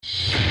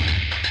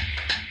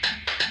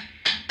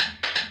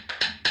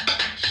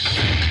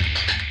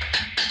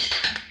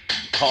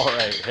All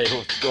right, hey,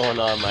 what's going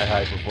on, my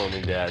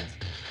high-performing dads?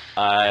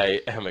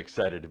 I am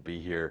excited to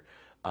be here.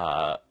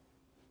 Uh,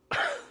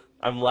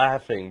 I'm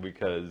laughing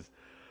because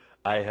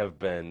I have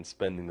been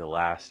spending the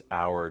last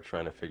hour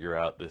trying to figure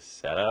out this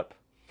setup,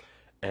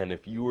 and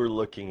if you were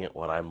looking at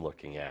what I'm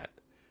looking at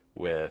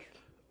with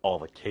all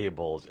the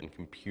cables and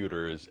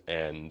computers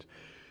and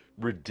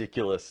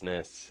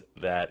ridiculousness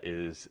that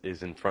is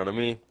in front of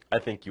me, I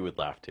think you would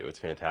laugh too. It's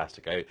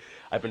fantastic.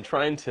 I've been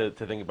trying to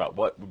think about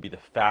what would be the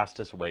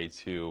fastest way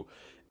to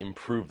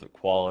improve the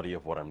quality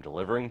of what I'm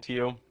delivering to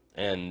you.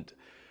 And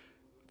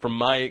from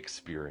my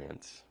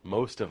experience,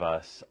 most of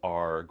us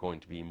are going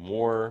to be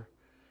more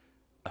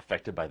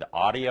affected by the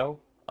audio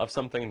of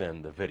something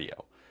than the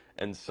video.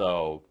 And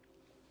so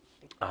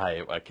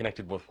I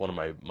connected with one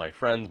of my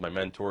friends, my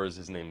mentors.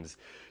 His name's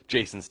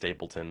Jason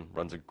Stapleton,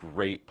 runs a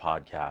great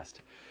podcast.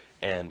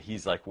 And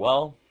he's like,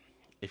 well,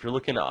 if you're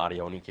looking at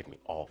audio, and he gave me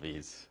all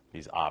these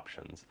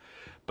options.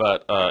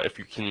 But if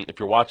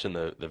you're watching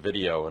the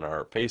video in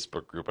our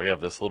Facebook group, I have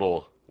this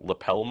little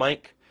lapel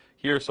mic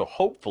here, so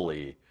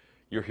hopefully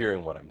you're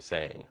hearing what I'm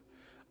saying.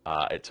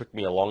 It took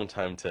me a long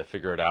time to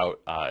figure it out.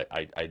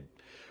 I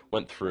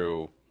went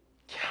through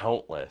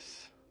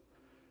countless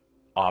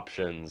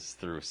options,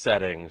 through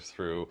settings,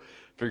 through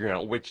figuring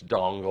out which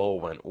dongle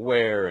went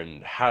where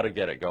and how to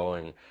get it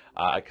going.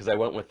 Because I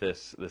went with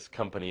this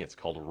company. It's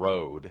called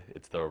Rode.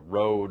 It's the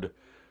Rode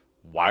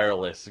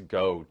Wireless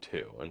Go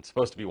 2, and it's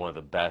supposed to be one of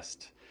the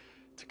best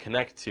to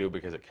connect to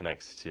because it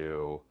connects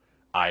to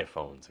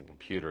iPhones and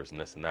computers and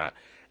this and that.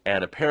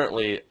 And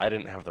apparently, I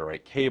didn't have the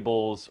right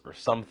cables or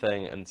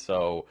something, and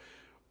so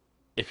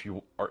if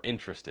you are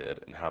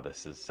interested in how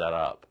this is set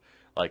up,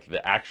 like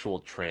the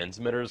actual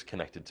transmitters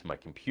connected to my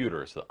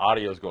computer, so the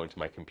audio is going to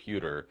my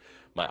computer.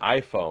 My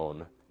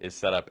iPhone is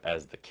set up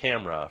as the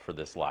camera for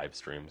this live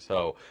stream.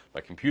 So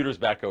my computer's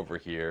back over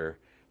here,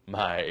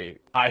 my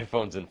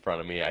iPhone's in front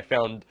of me. I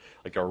found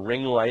like a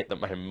ring light that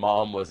my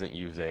mom wasn't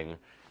using,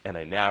 and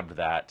I nabbed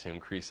that to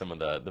increase some of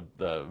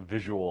the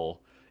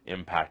visual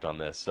impact on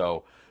this.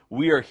 So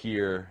we are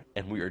here,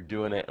 and we are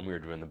doing it, and we are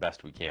doing the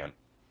best we can.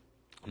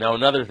 Now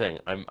another thing,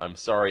 I'm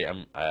sorry,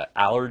 I'm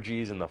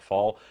allergies in the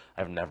fall.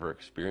 I've never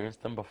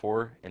experienced them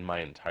before in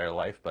my entire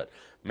life, but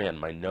man,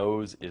 my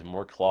nose is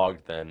more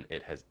clogged than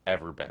it has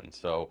ever been.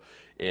 So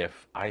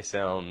if I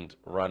sound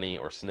runny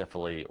or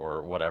sniffly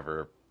or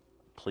whatever,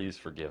 please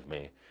forgive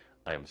me.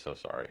 I am so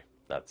sorry.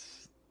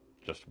 That's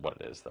just what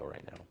it is though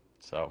right now.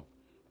 So,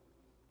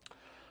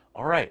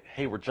 all right,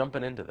 hey, we're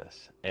jumping into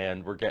this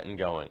and we're getting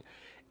going.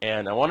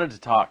 And I wanted to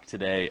talk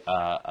today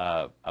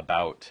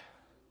about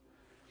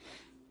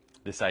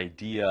this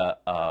idea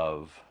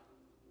of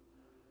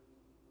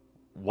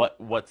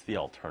what's the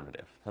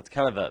alternative. That's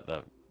kind of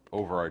the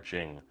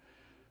overarching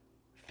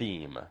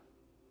theme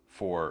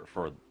for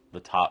the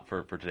top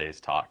for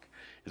today's talk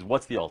is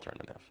what's the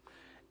alternative.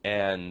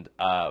 And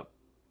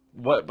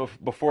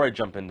before I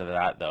jump into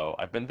that though,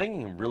 I've been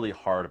thinking really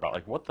hard about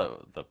like what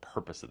the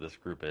purpose of this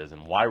group is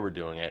and why we're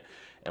doing it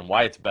and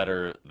why it's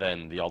better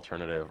than the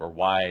alternative, or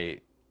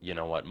why, you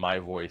know what, my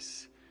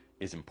voice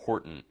is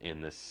important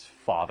in this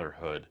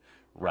fatherhood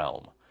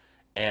realm.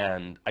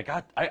 And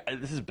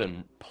this has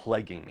been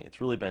plaguing me.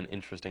 It's really been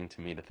interesting to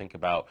me to think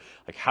about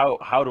like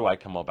how do I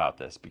come about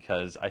this,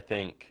 because I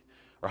think,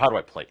 or how do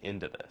I play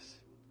into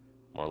this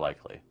more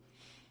likely,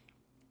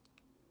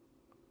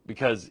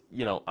 because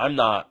you know I'm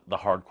not the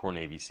hardcore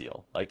Navy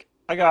SEAL. Like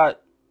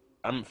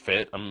I'm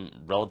fit, I'm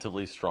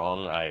relatively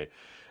strong, I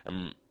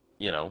am,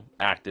 you know,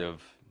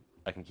 active,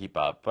 I can keep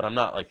up, but I'm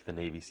not like the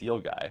Navy SEAL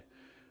guy,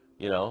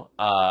 you know.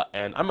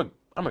 And I'm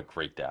a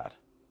great dad.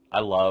 I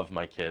love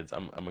my kids.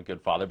 I'm a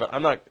good father, but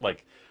I'm not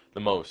like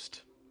the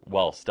most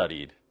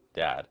well-studied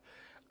dad.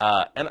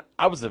 And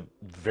I was a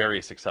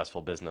very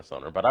successful business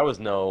owner, but I was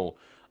no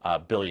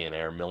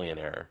billionaire,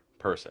 millionaire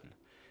person.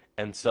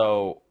 And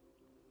so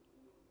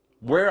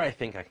where I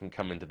think I can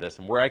come into this,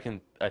 and where I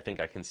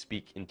think I can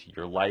speak into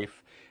your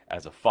life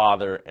as a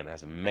father and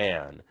as a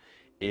man,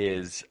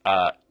 is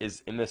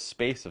in this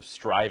space of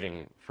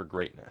striving for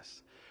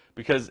greatness.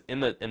 Because in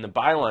the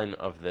byline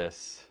of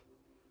this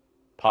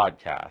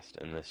podcast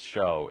and this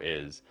show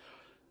is,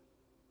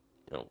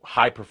 you know,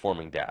 high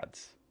performing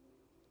dads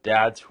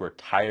who are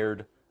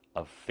tired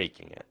of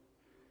faking it.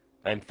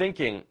 And I'm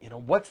thinking, you know,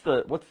 what's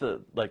the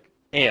like,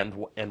 and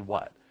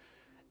what?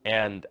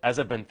 And as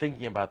I've been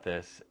thinking about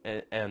this,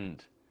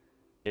 and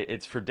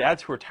it's for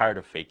dads who are tired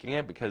of faking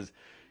it, because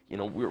you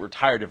know we're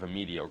tired of a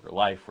mediocre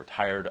life. We're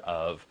tired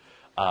of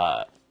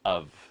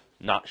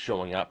not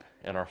showing up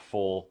in our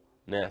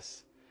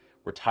fullness.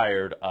 We're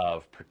tired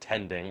of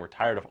pretending. We're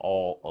tired of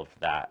all of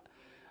that.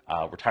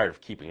 We're tired of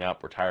keeping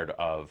up. We're tired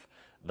of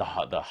the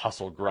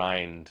hustle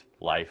grind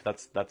life.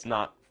 That's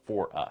not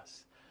for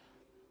us.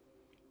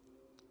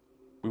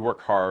 We work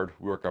hard.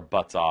 We work our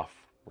butts off.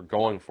 We're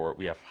going for it.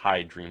 We have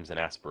high dreams and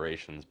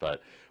aspirations,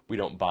 but we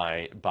don't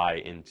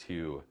buy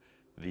into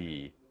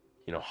the,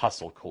 you know,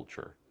 hustle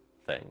culture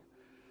thing.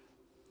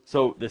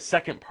 So the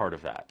second part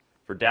of that,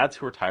 for dads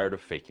who are tired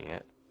of faking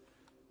it,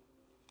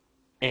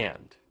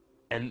 and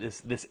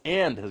this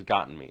and has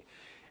gotten me.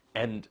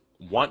 and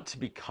want to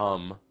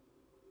become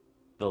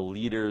the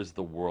leaders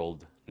the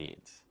world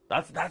needs.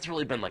 That's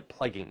really been like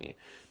plaguing me.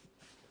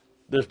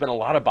 There's been a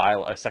lot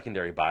of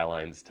secondary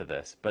bylines to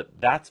this, but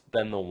that's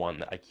been the one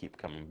that I keep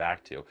coming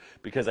back to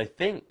because I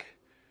think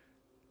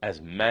as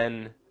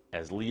men,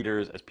 as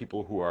leaders, as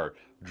people who are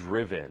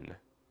driven,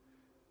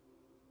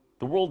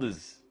 the world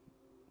is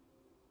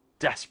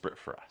desperate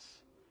for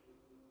us.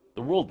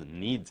 The world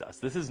needs us.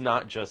 This is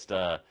not just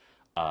a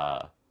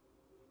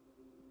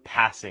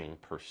passing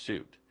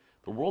pursuit.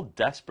 The world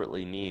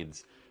desperately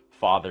needs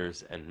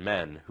fathers and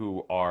men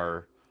who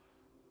are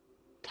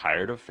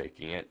tired of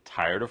faking it,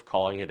 tired of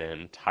calling it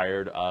in,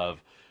 tired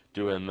of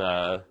doing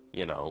the,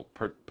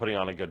 putting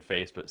on a good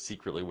face, but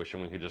secretly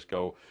wishing we could just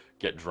go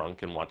get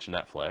drunk and watch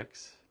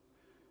Netflix.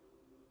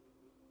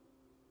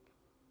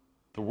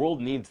 The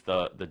world needs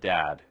the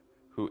dad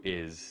who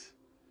is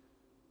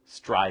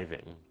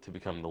striving to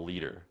become the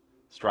leader,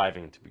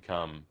 striving to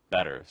become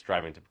better,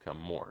 striving to become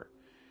more.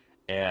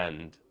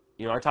 And,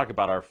 I talk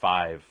about our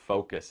 5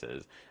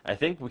 focuses. I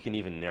think we can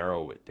even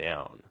narrow it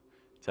down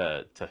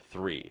to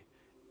 3.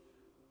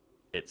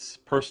 It's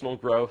personal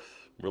growth,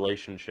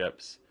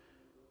 relationships,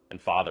 and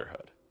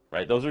fatherhood,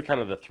 right? Those are kind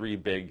of the 3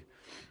 big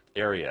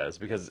areas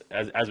because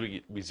as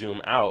we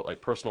zoom out,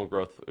 like personal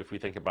growth, if we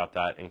think about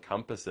that,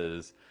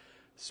 encompasses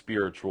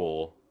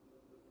spiritual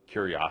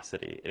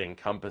curiosity. It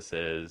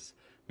encompasses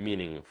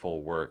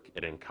meaningful work.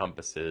 It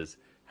encompasses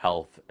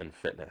health and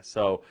fitness.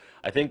 So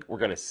I think we're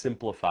going to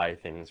simplify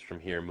things from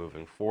here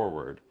moving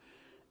forward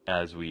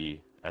as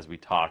we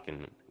talk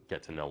and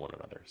get to know one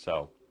another.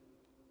 So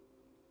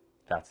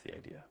that's the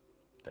idea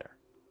there.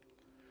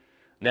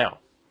 Now,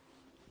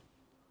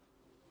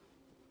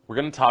 we're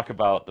going to talk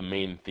about the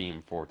main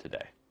theme for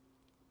today.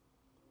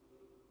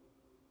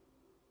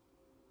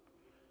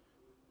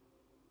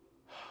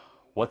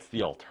 What's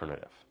the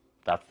alternative?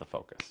 That's the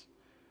focus.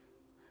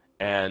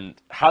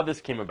 And how this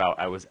came about,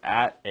 I was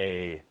at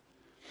a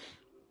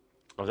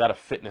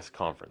fitness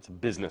conference, a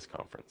business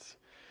conference.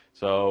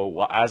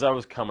 So as I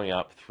was coming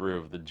up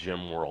through the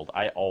gym world,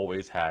 I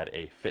always had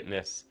a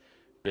fitness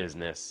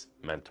business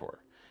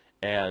mentor.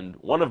 And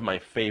one of my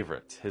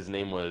favorites, his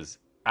name was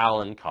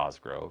Alan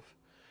Cosgrove,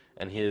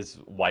 and his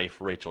wife,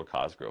 Rachel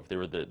Cosgrove.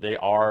 They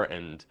are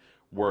and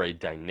were a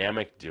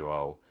dynamic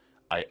duo.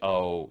 I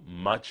owe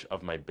much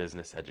of my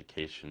business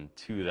education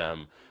to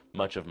them,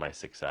 much of my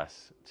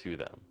success to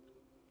them.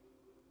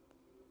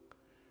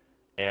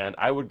 And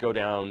I would go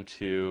down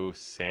to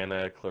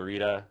Santa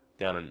Clarita,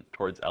 down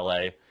towards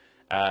LA,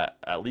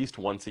 at least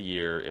once a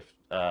year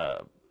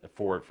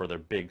for their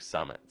big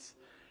summits.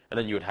 And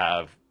then you would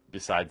have,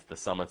 besides the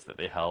summits that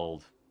they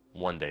held,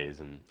 one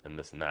days and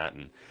this and that.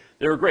 And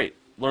they were great.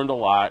 Learned a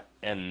lot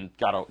and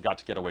got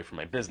to get away from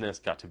my business,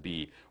 got to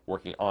be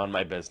working on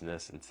my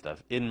business instead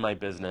of in my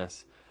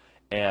business.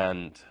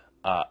 And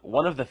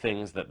one of the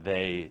things that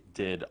they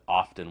did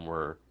often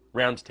were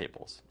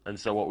roundtables. And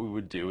so what we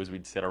would do is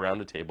we'd sit around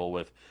a table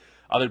with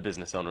other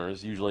business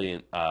owners,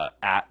 usually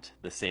at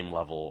the same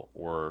level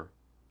or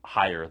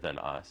higher than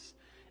us.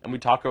 And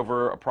we'd talk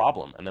over a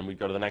problem, and then we'd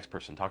go to the next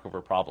person, talk over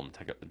a problem,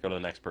 go to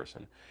the next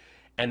person.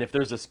 And if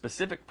there's a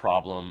specific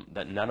problem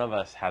that none of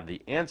us had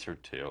the answer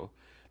to,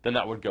 then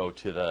that would go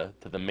to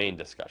the main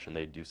discussion.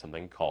 They'd do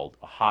something called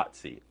a hot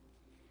seat.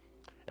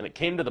 And it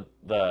came to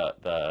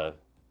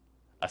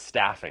a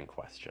staffing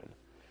question.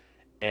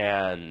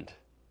 And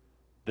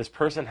this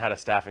person had a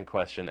staffing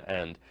question,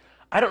 and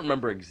I don't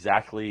remember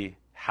exactly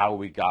how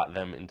we got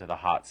them into the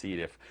hot seat,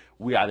 if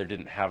we either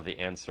didn't have the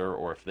answer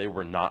or if they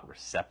were not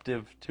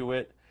receptive to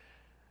it,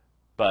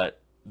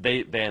 but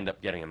they end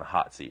up getting in the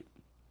hot seat.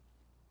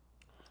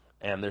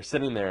 And they're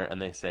sitting there and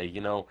they say,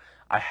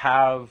 I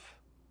have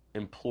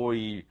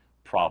employee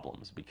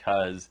problems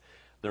because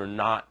they're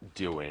not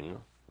doing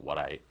what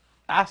I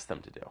asked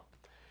them to do.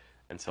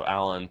 And so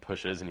Alan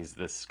pushes, and he's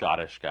this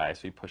Scottish guy,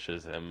 so he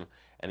pushes him,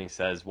 and he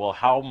says, well,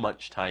 how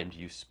much time do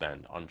you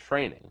spend on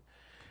training?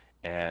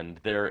 And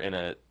they're in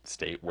a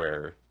state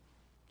where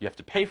you have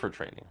to pay for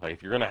training. Like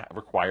if you're going to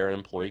require an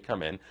employee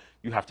come in,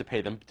 you have to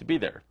pay them to be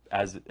there,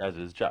 as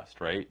is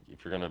just, right?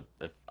 If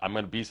I'm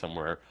going to be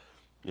somewhere,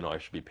 I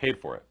should be paid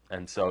for it.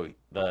 And so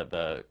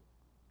the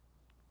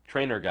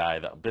trainer guy,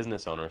 the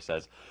business owner,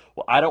 says,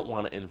 well, I don't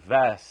want to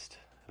invest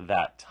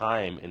that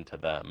time into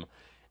them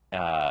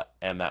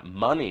and that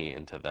money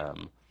into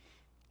them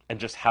and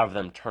just have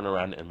them turn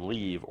around and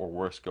leave, or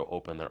worse, go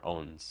open their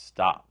own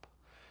shop,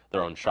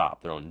 their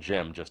own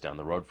gym just down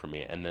the road from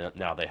me, and then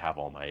now they have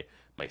all my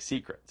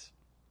secrets.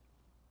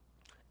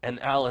 And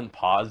Alan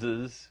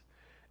pauses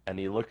and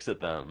he looks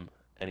at them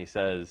and he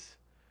says,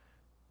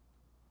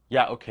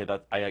 yeah, okay,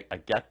 I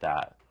get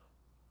that,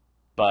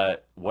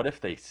 but what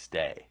if they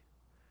stay?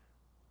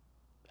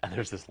 And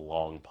there's this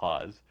long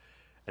pause,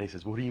 and he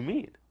says, what do you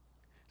mean?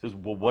 He says,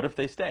 well, what if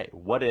they stay?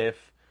 What if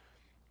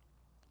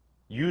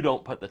you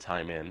don't put the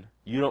time in,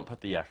 you don't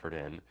put the effort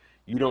in,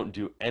 you don't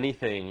do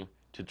anything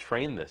to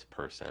train this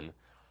person,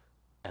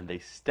 and they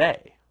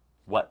stay?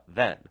 What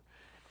then?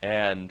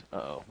 And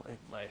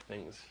my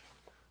thing's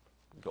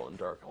going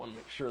dark. I want to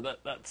make sure that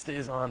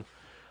stays on.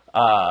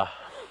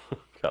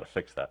 Got to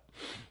fix that.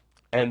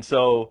 And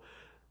so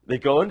they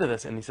go into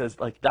this, and he says,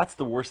 like, that's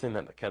the worst thing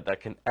that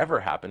can ever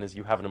happen is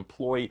you have an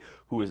employee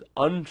who is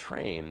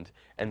untrained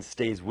and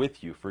stays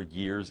with you for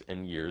years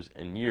and years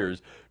and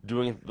years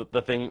doing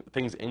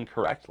things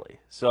incorrectly.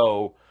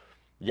 So,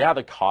 yeah,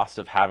 the cost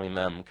of having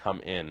them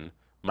come in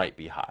might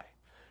be high.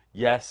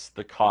 Yes,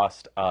 the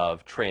cost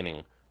of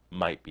training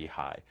might be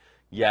high.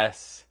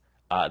 Yes,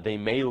 they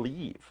may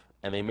leave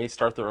and they may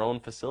start their own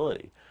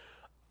facility.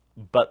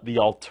 But the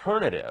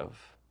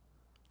alternative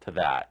to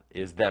that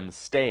is them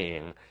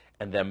staying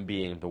and them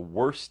being the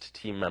worst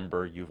team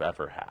member you've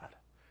ever had.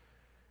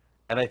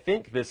 And I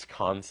think this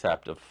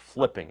concept of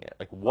flipping it,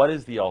 like what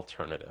is the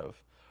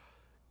alternative,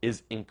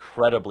 is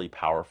incredibly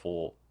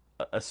powerful,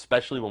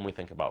 especially when we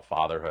think about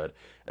fatherhood,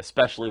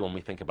 especially when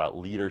we think about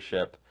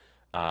leadership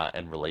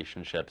and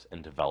relationships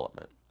and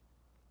development.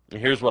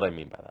 And here's what I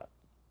mean by that.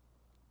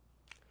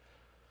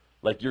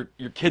 Like your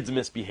kid's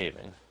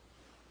misbehaving,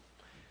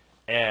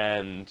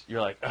 and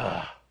you're like,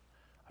 ugh,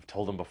 I've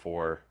told him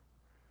before,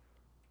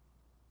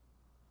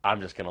 I'm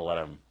just going to let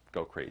him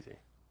go crazy,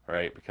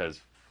 right?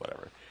 Because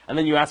whatever. And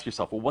then you ask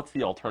yourself, well, what's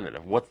the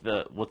alternative? What's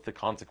the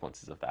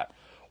consequences of that?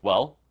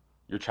 Well,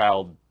 your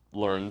child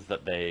learns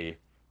that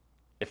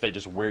if they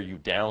just wear you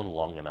down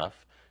long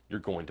enough, you're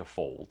going to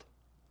fold.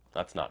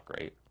 That's not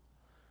great.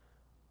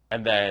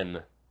 And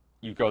then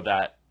you go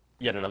that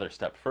yet another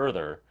step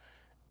further,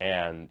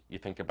 and you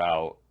think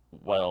about,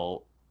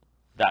 well,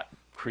 that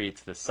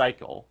creates this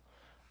cycle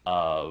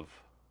of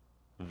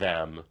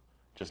them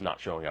just not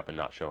showing up and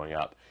not showing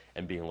up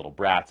and being little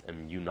brats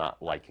and you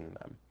not liking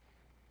them.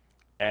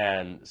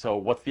 And so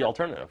what's the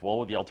alternative?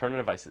 Well, the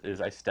alternative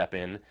is I step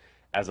in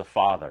as a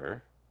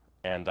father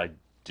and I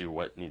do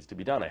what needs to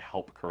be done. I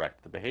help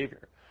correct the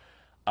behavior.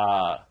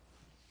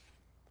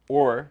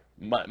 Or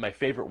my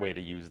favorite way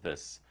to use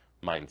this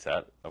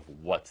mindset of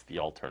what's the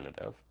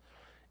alternative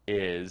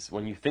is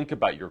when you think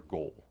about your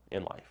goal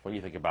in life, when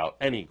you think about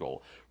any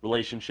goal,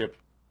 relationship,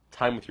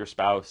 time with your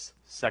spouse,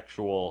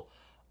 sexual,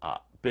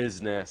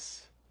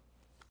 business,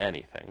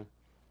 anything,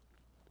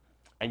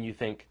 and you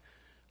think,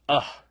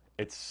 ugh,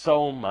 it's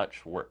so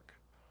much work.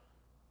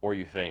 Or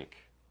you think,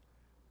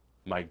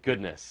 my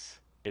goodness,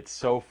 it's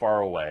so far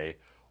away.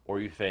 Or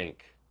you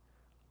think,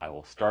 I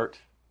will start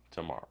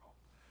tomorrow.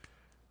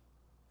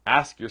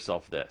 Ask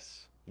yourself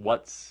this,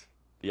 what's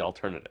the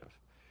alternative?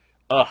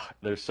 Ugh,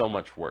 there's so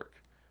much work.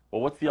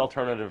 Well, what's the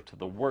alternative to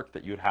the work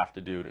that you'd have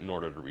to do in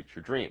order to reach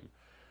your dream?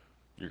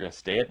 You're going to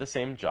stay at the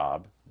same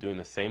job, doing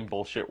the same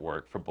bullshit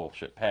work for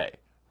bullshit pay,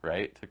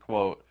 right? To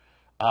quote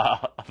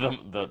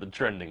the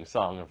trending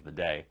song of the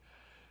day.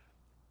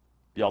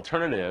 The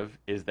alternative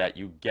is that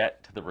you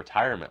get to the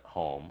retirement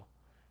home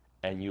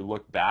and you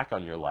look back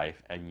on your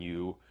life and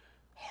you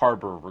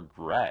harbor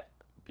regret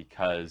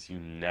because you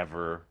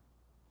never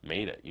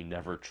made it. You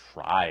never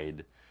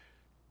tried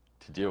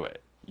to do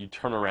it. You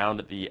turn around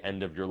at the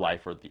end of your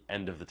life or at the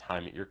end of the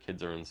time that your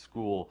kids are in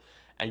school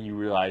and you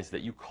realize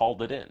that you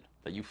called it in,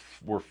 that you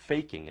were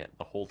faking it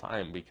the whole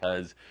time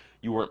because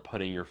you weren't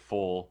putting your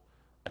full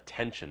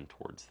attention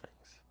towards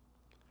things.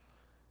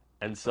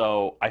 And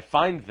so I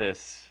find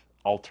this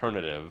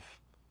alternative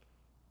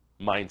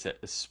mindset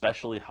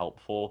especially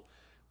helpful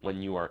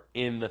when you are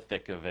in the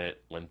thick of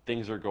it, when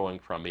things are going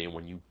crummy, and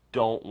when you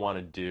don't want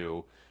to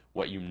do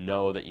what you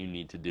know that you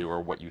need to do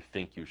or what you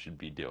think you should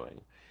be doing.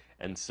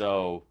 And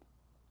so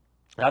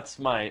that's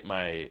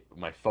my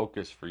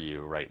focus for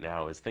you right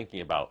now is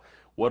thinking about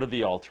what are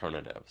the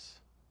alternatives,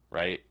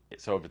 right?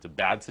 So if it's a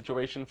bad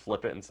situation,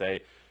 flip it and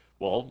say,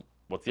 well,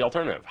 what's the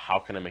alternative? How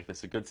can I make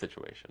this a good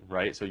situation,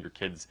 right? So your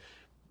kid's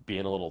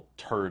being a little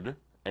turd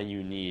and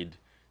you need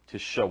to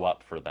show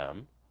up for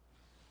them.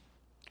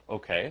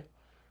 Okay,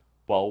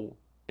 well,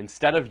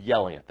 instead of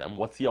yelling at them,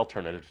 what's the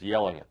alternative to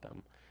yelling at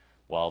them?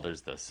 Well,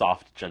 there's the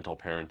soft, gentle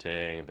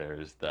parenting,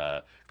 there's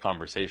the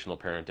conversational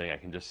parenting. I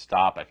can just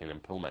stop, I can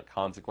implement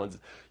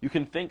consequences. You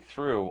can think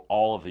through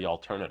all of the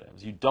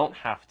alternatives. You don't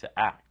have to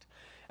act.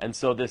 And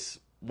so this,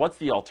 what's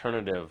the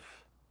alternative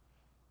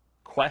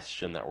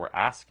question that we're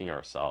asking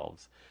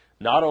ourselves,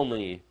 not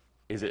only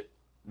is it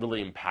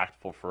really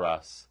impactful for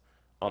us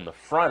on the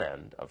front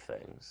end of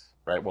things,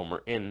 right, when we're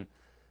in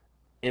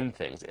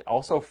things, it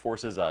also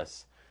forces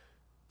us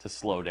to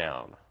slow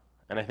down.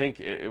 And I think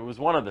it was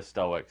one of the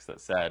Stoics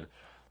that said,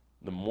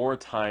 the more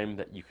time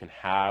that you can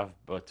have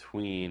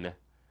between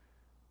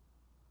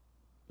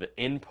the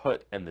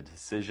input and the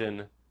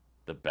decision,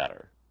 the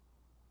better.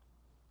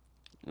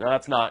 Now,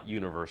 that's not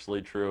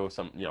universally true.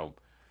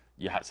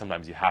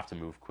 Sometimes you have to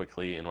move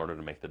quickly in order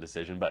to make the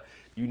decision, but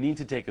you need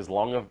to take as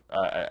long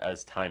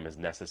as time as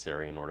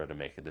necessary in order to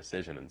make a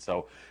decision. And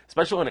so,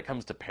 especially when it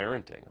comes to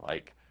parenting,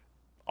 like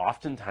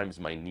oftentimes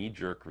my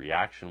knee-jerk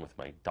reaction with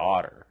my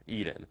daughter,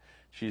 Eden,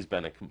 she's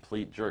been a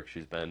complete jerk.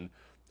 She's been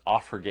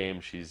off her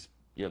game.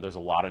 There's a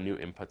lot of new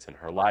inputs in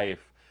her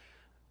life.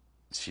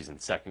 She's in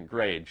second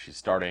grade. She's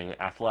starting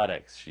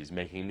athletics. She's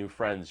making new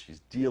friends. She's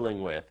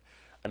dealing with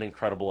an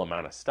incredible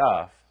amount of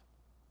stuff.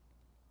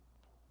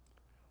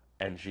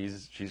 And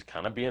she's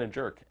kind of being a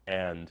jerk.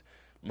 And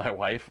my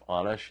wife,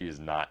 Anna, she's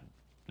not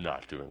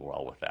not doing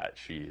well with that.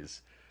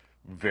 She's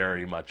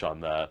very much on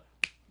the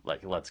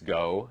like let's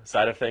go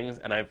side of things,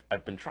 and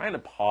I've been trying to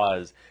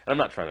pause, and I'm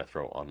not trying to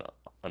throw on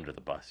under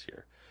the bus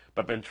here,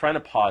 but I've been trying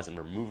to pause and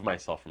remove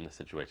myself from the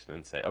situation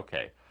and say,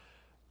 okay,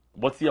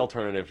 what's the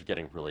alternative to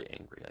getting really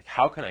angry? Like,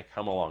 how can I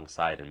come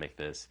alongside and make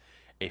this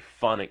a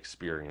fun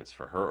experience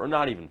for her, or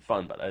not even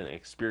fun, but an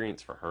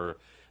experience for her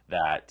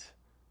that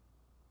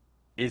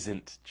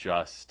isn't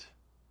just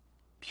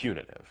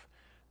punitive,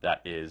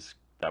 that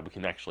we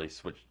can actually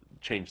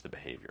change the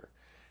behavior.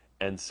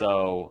 And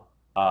so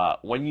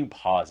when you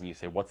pause and you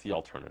say, what's the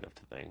alternative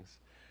to things?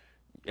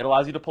 It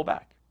allows you to pull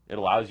back. It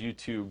allows you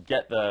to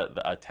get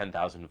a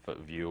 10,000-foot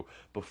view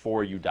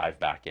before you dive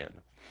back in.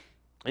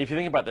 And if you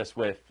think about this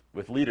with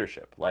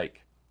leadership,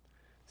 like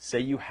say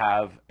you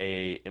have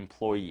a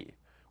employee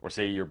or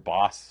say your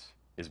boss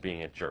is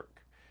being a jerk,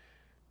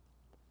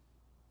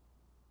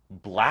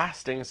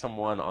 blasting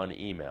someone on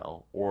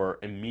email or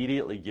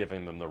immediately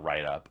giving them the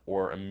write-up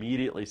or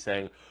immediately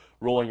saying,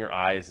 rolling your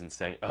eyes and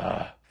saying,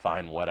 ugh,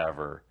 fine,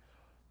 whatever.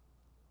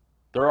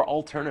 There are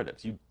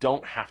alternatives. You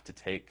don't have to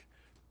take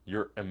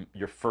your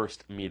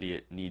first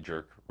immediate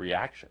knee-jerk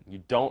reaction.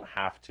 You don't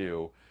have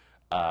to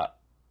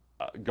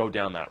go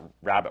down that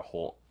rabbit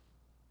hole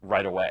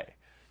right away.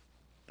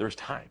 There's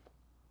time.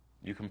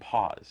 You can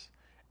pause.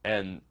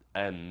 And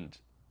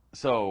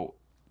so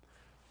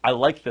I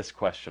like this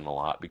question a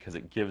lot because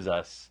it gives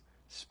us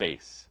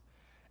space.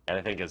 And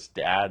I think as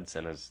dads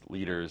and as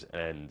leaders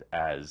and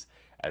as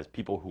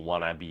people who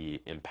want to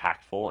be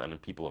impactful and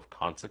people of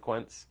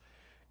consequence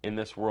in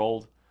this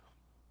world,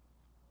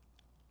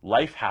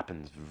 life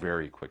happens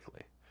very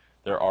quickly.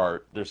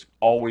 There's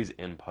always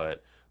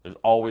input. There's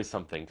always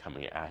something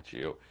coming at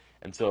you.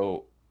 And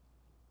so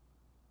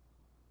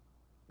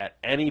at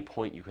any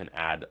point you can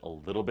add a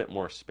little bit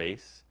more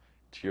space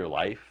to your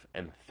life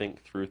and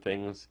think through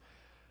things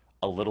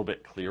a little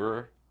bit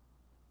clearer,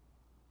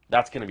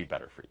 that's going to be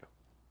better for you,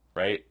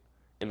 right?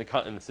 In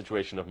the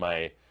situation of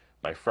my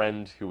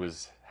friend who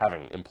was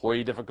having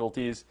employee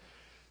difficulties,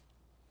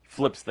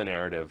 flips the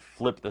narrative,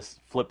 flip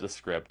the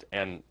script,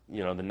 and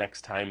the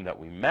next time that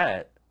we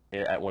met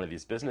at one of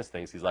these business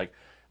things, he's like,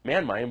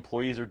 "Man, my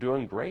employees are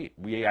doing great.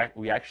 We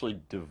actually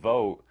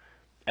devote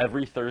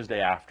every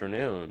Thursday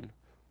afternoon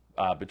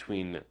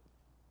between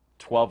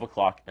 12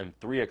 o'clock and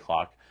 3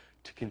 o'clock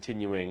to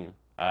continuing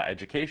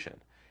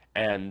education.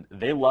 And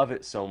they love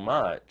it so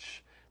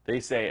much, they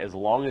say as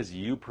long as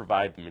you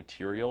provide the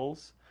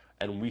materials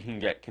and we can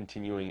get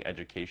continuing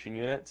education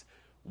units,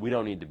 we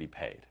don't need to be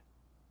paid.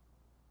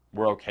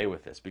 We're okay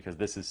with this because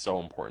this is so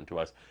important to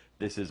us.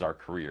 This is our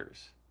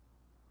careers."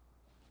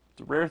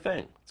 It's a rare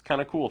thing. It's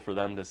kind of cool for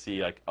them to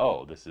see like,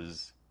 oh, this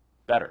is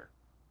better,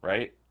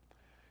 right?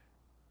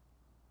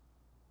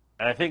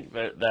 And I think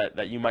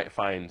that you might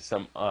find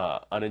some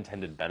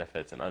unintended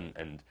benefits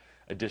and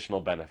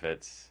additional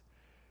benefits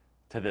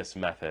to this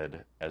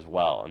method as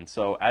well. And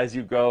so as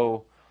you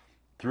go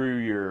through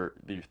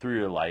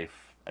your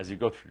life, as you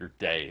go through your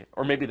day,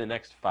 or maybe the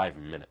next 5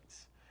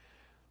 minutes,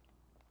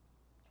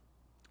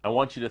 I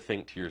want you to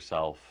think to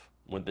yourself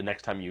when the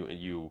next time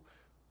you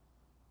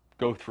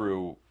go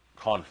through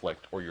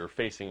conflict or you're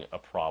facing a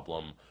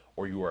problem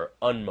or you are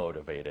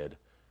unmotivated,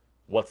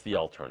 what's the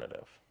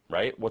alternative,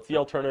 right? What's the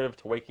alternative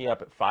to waking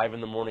up at 5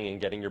 in the morning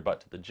and getting your butt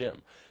to the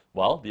gym?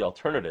 Well, the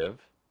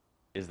alternative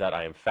is that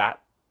I am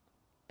fat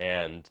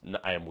and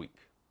I am weak.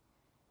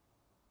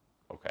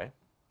 Okay?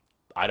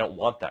 I don't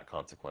want that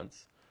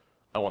consequence.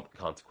 I want the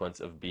consequence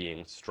of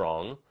being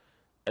strong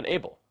and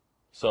able.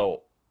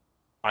 So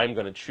I'm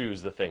going to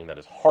choose the thing that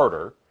is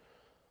harder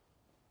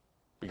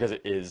because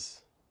it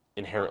is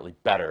inherently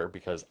better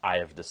because I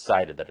have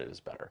decided that it is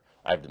better.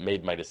 I've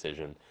made my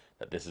decision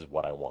that this is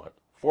what I want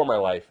for my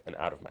life and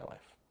out of my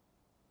life.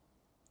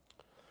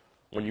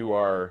 When you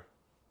are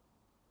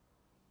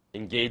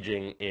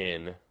engaging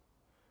in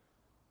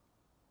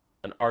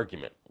an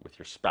argument with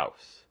your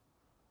spouse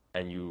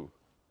and you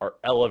are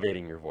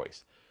elevating your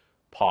voice,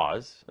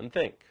 pause and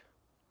think,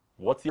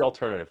 what's the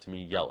alternative to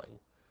me yelling?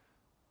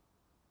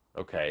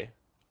 Okay,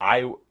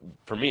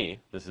 for me,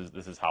 this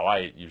is how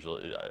I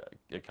usually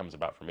it comes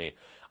about for me.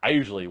 I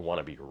usually want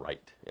to be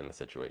right in the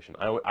situation.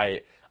 I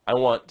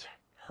want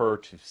her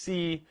to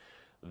see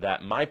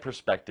that my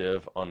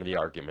perspective on the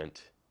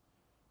argument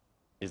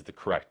is the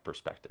correct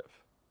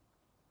perspective.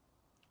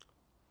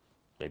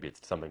 Maybe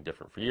it's something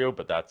different for you,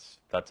 but that's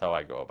how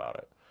I go about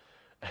it.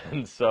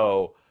 And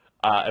so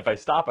if I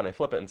stop and I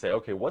flip it and say,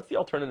 okay, what's the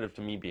alternative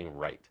to me being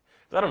right?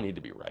 Because I don't need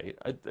to be right.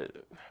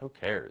 Who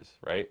cares,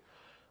 right?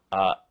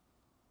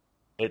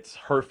 It's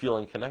her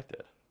feeling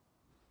connected.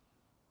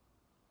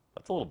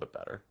 That's a little bit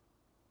better.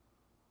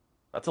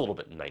 That's a little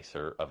bit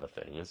nicer of a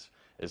thing,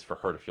 is for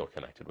her to feel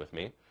connected with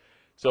me.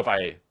 So if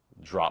I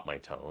drop my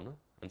tone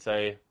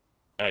and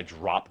I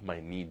drop my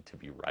need to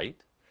be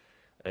right,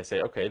 and I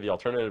say, okay, the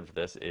alternative to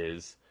this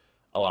is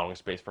allowing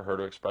space for her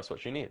to express what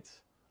she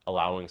needs,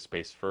 allowing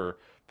space for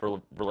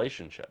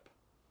relationship.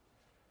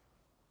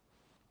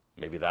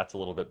 Maybe that's a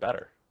little bit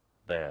better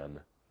than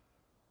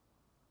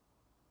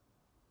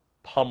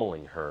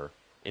pummeling her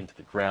into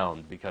the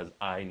ground because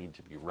I need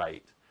to be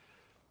right.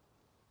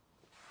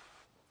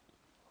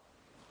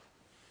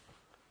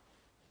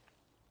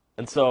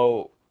 And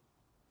so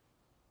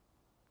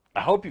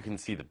I hope you can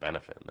see the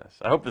benefit in this.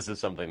 I hope this is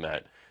something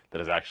that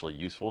is actually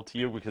useful to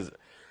you, because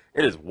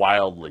it is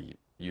wildly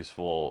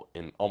useful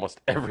in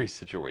almost every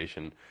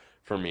situation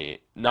for me.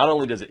 Not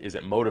only is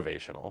it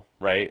motivational,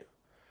 right?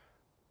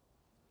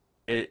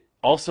 It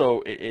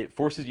also it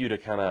forces you to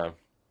kind of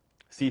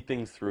see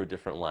things through a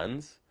different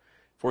lens,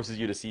 forces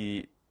you to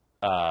see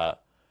uh,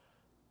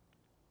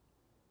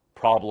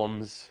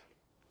 problems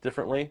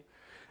differently.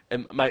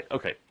 And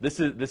this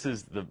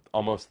is the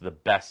almost the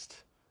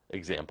best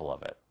example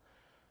of it.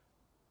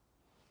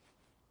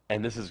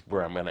 And this is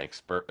where I'm going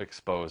to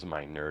expose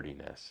my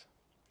nerdiness.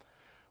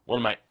 One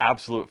of my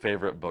absolute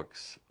favorite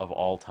books of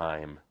all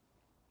time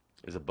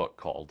is a book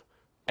called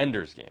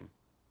Ender's Game.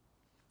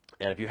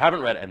 And if you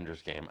haven't read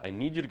Ender's Game, I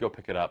need you to go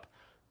pick it up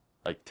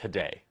like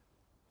today.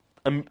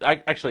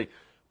 Actually,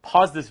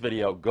 pause this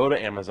video, go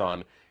to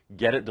Amazon,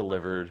 get it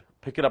delivered,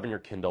 pick it up in your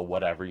Kindle,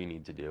 whatever you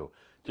need to do.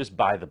 Just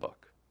buy the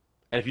book.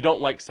 And if you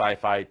don't like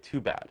sci-fi, too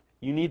bad.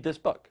 You need this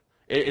book.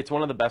 It's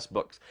one of the best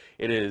books.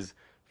 It is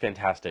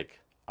fantastic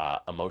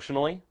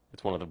emotionally.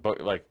 It's one of the book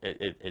like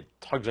it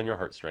tugs on your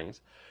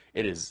heartstrings.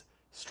 It is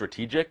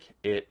strategic.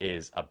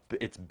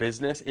 It's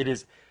business. It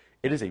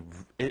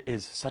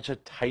is such a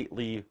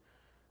tightly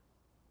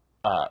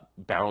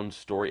bound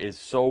story. It is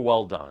so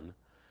well done.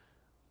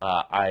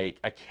 I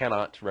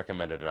cannot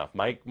recommend it enough.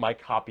 My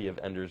copy of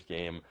Ender's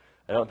Game,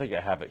 I don't think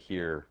I have it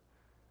here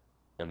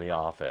in the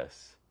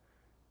office,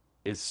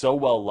 is so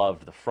well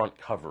loved the front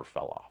cover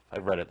fell off.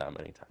 I've read it that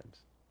many times.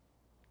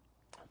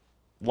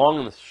 Long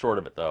and the short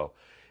of it, though,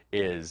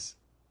 is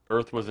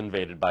Earth was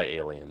invaded by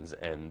aliens,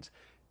 and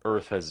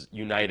Earth has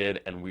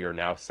united, and we are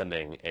now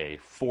sending a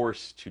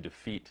force to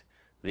defeat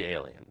the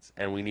aliens.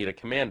 And we need a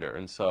commander.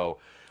 And so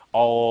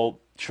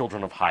all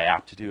children of high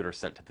aptitude are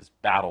sent to this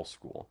battle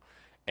school.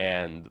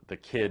 And the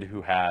kid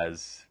who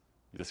has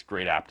this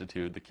great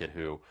aptitude, the kid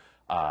who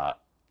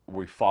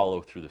we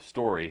follow through the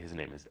story, his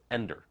name is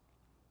Ender.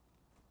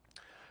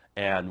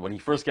 And when he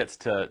first gets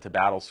to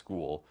battle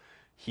school,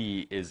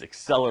 he is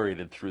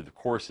accelerated through the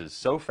courses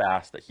so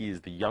fast that he is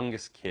the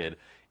youngest kid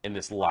in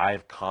this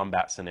live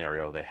combat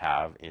scenario they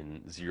have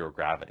in zero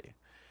gravity.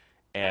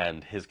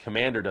 And his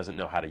commander doesn't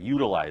know how to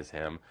utilize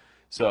him,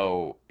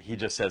 so he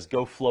just says,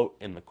 go float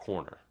in the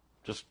corner.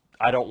 Just,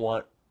 I don't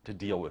want to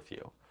deal with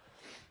you.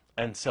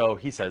 And so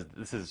he says,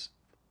 this is,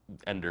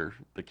 Ender,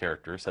 the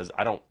character, says,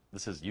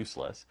 this is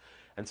useless.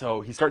 And so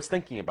he starts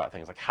thinking about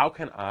things like, how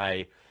can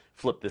I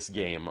flip this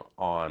game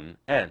on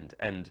end?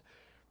 And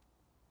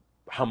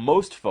how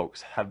most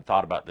folks have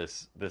thought about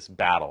this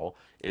battle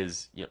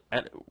is,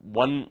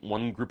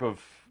 one group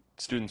of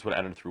students would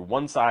enter through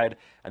one side,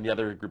 and the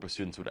other group of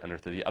students would enter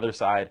through the other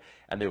side,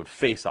 and they would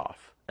face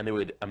off. And they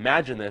would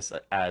imagine this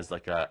as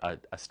like a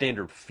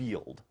standard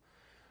field,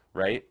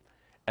 right?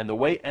 And the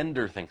way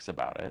Ender thinks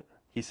about it,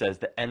 he says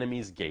the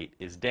enemy's gate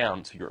is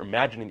down, so you're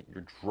imagining that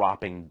you're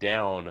dropping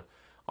down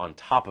on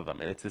top of them.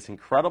 And it's this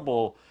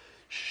incredible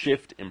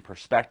shift in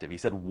perspective. He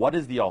said, what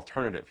is the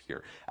alternative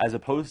here? As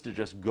opposed to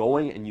just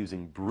going and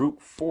using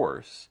brute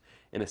force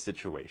in a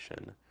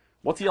situation,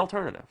 what's the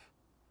alternative?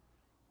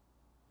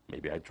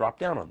 Maybe I drop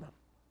down on them.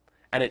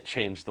 And it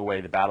changed the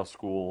way the battle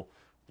school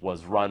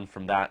was run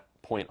from that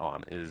point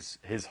on. Is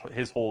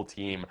his whole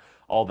team,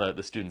 all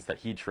the students that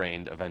he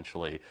trained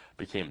eventually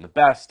became the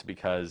best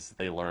because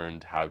they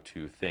learned how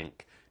to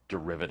think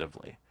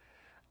derivatively.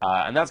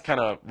 And that's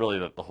kind of really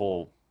the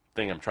whole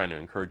thing I'm trying to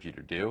encourage you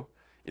to do,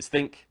 is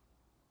think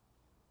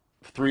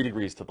 3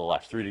 degrees to the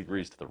left, 3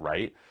 degrees to the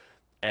right,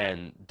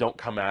 and don't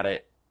come at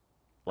it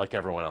like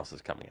everyone else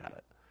is coming at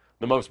it.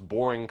 The most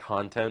boring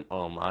content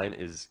online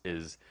is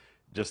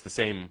just the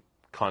same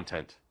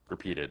content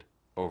repeated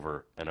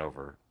over and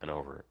over and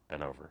over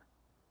and over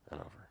and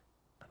over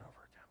and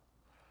over again.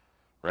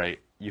 Right?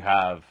 You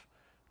have,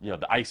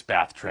 the ice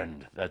bath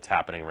trend that's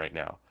happening right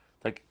now.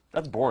 Like,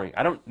 that's boring.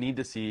 I don't need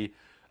to see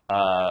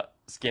a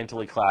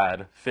scantily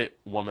clad, fit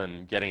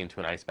woman getting into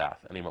an ice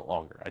bath any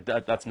longer.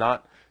 That's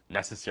not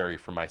necessary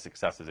for my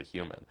success as a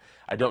human.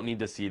 I don't need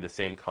to see the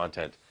same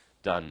content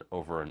done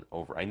over and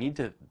over. I need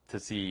to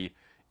see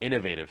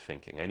innovative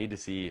thinking. I need to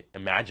see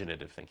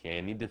imaginative thinking.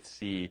 I need to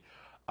see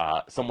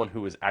someone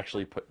who has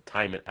actually put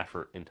time and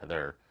effort into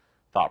their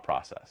thought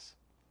process.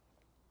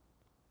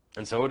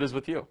 And so it is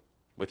with you,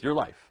 with your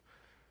life.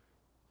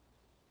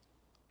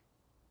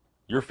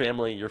 Your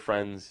family, your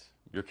friends,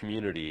 your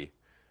community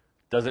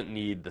doesn't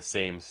need the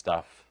same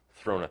stuff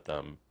thrown at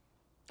them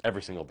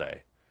every single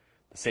day,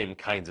 the same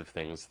kinds of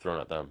things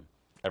thrown at them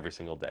every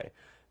single day.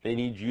 They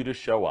need you to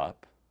show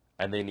up,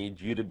 and they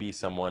need you to be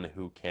someone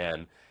who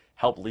can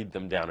help lead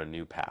them down a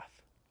new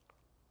path.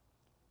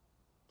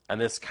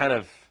 And this kind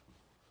of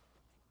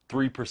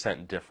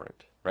 3%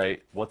 different,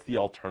 right? What's the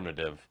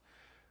alternative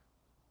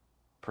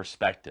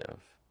perspective?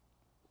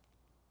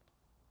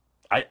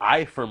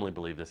 I firmly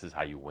believe this is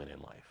how you win in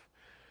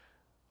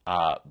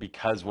life.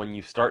 Because when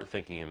you start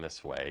thinking in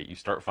this way, you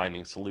start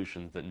finding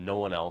solutions that no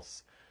one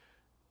else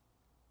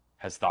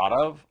has thought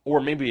of, or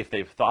maybe if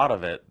they've thought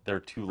of it, they're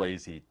too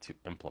lazy to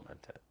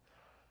implement it.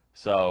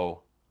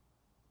 So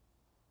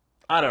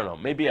I don't know.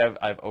 Maybe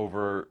I've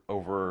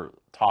over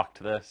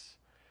talked this.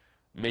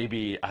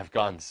 Maybe I've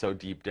gone so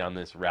deep down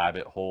this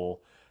rabbit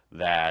hole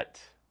that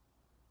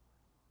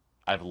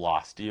I've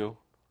lost you.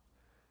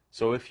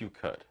 So if you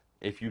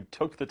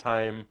took the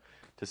time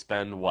to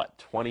spend what,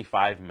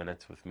 25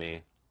 minutes with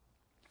me,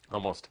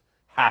 almost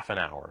half an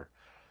hour,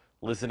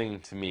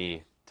 listening to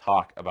me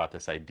talk about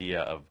this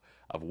idea of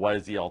what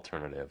is the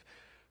alternative,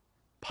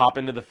 pop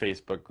into the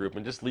Facebook group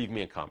and just leave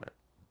me a comment.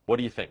 What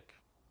do you think?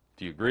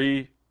 Do you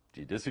agree? Do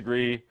you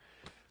disagree? Do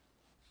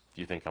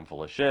you think I'm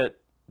full of shit?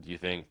 Do you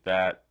think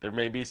that there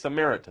may be some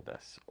merit to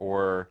this?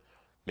 Or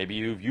maybe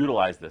you've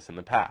utilized this in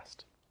the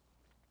past?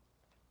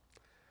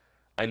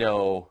 I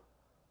know,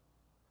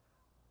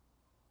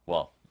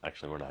 well,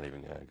 actually, we're not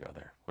even going to go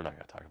there. We're not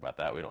going to talk about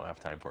that. We don't have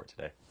time for it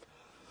today.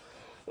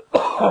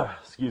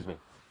 Excuse me.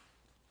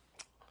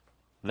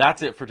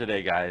 That's it for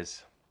today,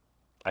 guys.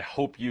 I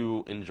hope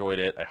you enjoyed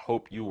it. I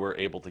hope you were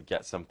able to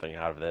get something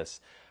out of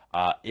this.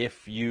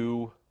 If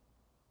you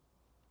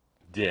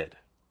did,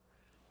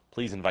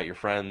 please invite your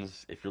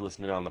friends. If you're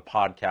listening on the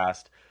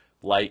podcast,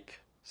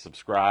 like,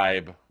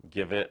 subscribe,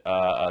 give it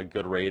a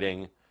good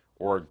rating,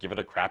 or give it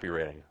a crappy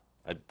rating.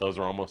 Those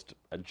are almost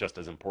just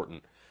as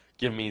important.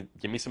 Give me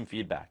some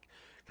feedback,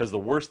 because the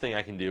worst thing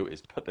I can do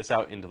is put this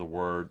out into the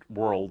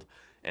world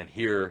and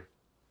hear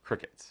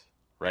crickets,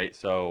 right?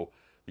 So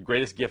the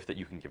greatest gift that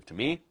you can give to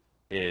me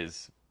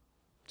is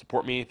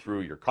support me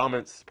through your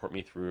comments, support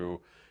me through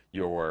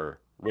your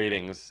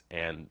ratings,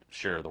 and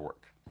share the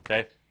work.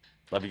 Okay?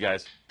 Love you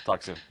guys.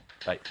 Talk soon.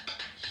 Bye.